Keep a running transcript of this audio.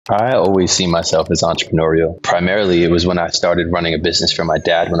I always see myself as entrepreneurial. Primarily, it was when I started running a business for my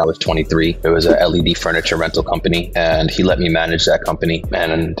dad when I was 23. It was a LED furniture rental company, and he let me manage that company.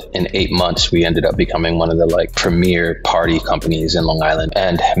 And in 8 months, we ended up becoming one of the premier party companies in Long Island.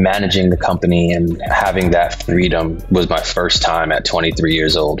 And managing the company and having that freedom was my first time at 23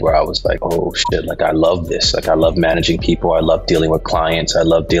 years old, where I was like, oh shit, I love this. I love managing people. I love dealing with clients. I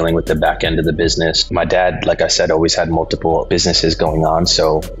love dealing with the back end of the business. My dad, like I said, always had multiple businesses going on.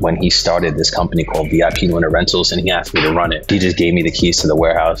 So when he started this company called VIP Winter Rentals and he asked me to run it, he just gave me the keys to the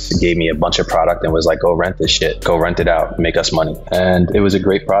warehouse, gave me a bunch of product and was like, go rent this shit, go rent it out, make us money. And it was a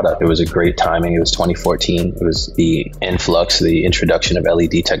great product. It was a great timing. It was 2014. It was the influx, the introduction of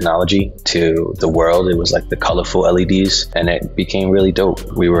LED technology to the world. It was like the colorful LEDs and it became really dope.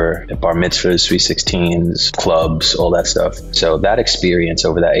 We were at bar mitzvahs, 316s, clubs, all that stuff. So that experience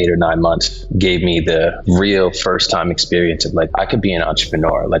over that 8 or 9 months gave me the real first time experience of I could be an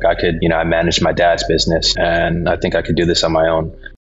entrepreneur. I could, I managed my dad's business and I think I could do this on my own.